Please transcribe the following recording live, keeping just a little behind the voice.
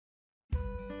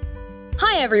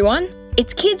Hi everyone,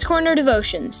 it's Kids Corner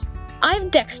Devotions. I'm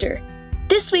Dexter.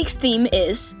 This week's theme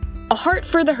is A Heart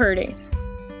for the Hurting.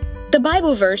 The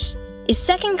Bible verse is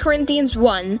 2 Corinthians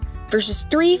 1, verses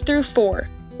 3 through 4,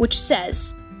 which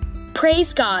says,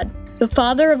 "Praise God, the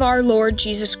Father of our Lord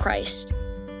Jesus Christ.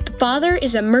 The Father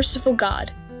is a merciful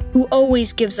God who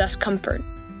always gives us comfort.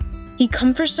 He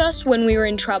comforts us when we are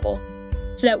in trouble,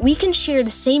 so that we can share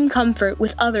the same comfort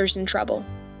with others in trouble."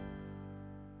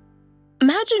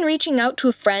 Imagine reaching out to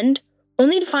a friend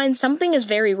only to find something is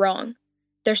very wrong.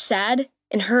 They're sad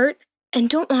and hurt and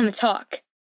don't want to talk.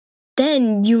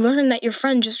 Then you learn that your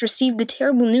friend just received the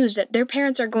terrible news that their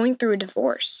parents are going through a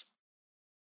divorce.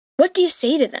 What do you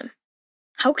say to them?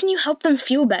 How can you help them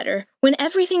feel better when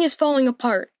everything is falling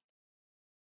apart?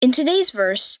 In today's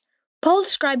verse, Paul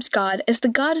describes God as the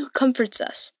God who comforts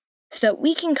us, so that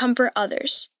we can comfort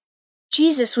others.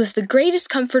 Jesus was the greatest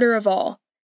comforter of all,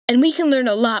 and we can learn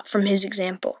a lot from his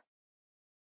example.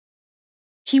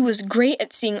 He was great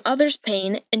at seeing others'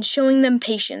 pain and showing them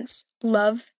patience,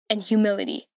 love, and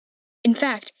humility. In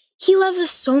fact, he loves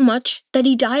us so much that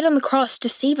he died on the cross to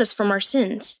save us from our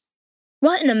sins.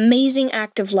 What an amazing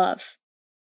act of love.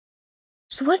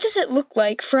 So what does it look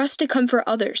like for us to comfort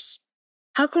others?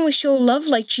 How can we show love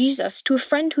like Jesus to a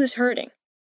friend who is hurting?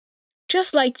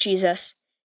 Just like Jesus,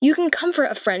 you can comfort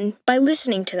a friend by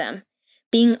listening to them,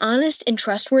 being honest and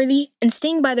trustworthy, and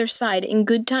staying by their side in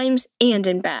good times and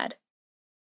in bad.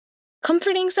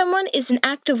 Comforting someone is an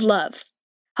act of love.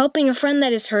 Helping a friend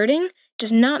that is hurting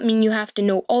does not mean you have to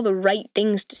know all the right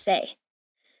things to say.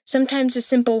 Sometimes a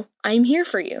simple, "I'm here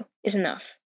for you," is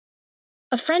enough.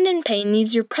 A friend in pain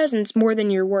needs your presence more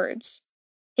than your words.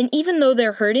 And even though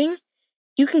they're hurting,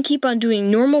 you can keep on doing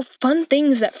normal, fun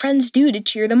things that friends do to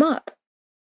cheer them up.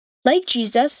 Like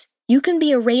Jesus, you can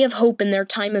be a ray of hope in their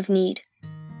time of need.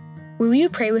 Will you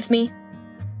pray with me?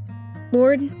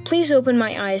 Lord, please open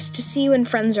my eyes to see when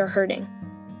friends are hurting.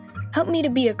 Help me to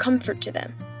be a comfort to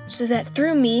them, so that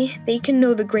through me they can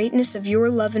know the greatness of your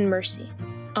love and mercy.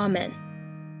 Amen.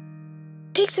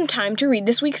 Take some time to read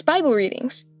this week's Bible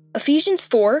readings. Ephesians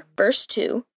 4, verse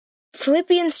 2,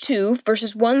 Philippians 2,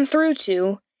 verses 1 through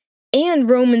 2, and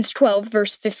Romans 12,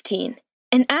 verse 15,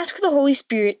 and ask the Holy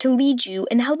Spirit to lead you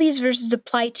in how these verses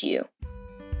apply to you.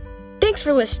 Thanks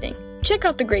for listening. Check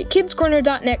out the great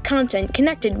KidsCorner.net content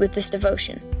connected with this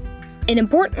devotion. An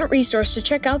important resource to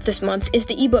check out this month is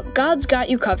the ebook God's Got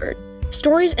You Covered,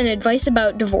 Stories and Advice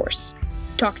About Divorce.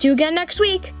 Talk to you again next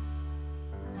week!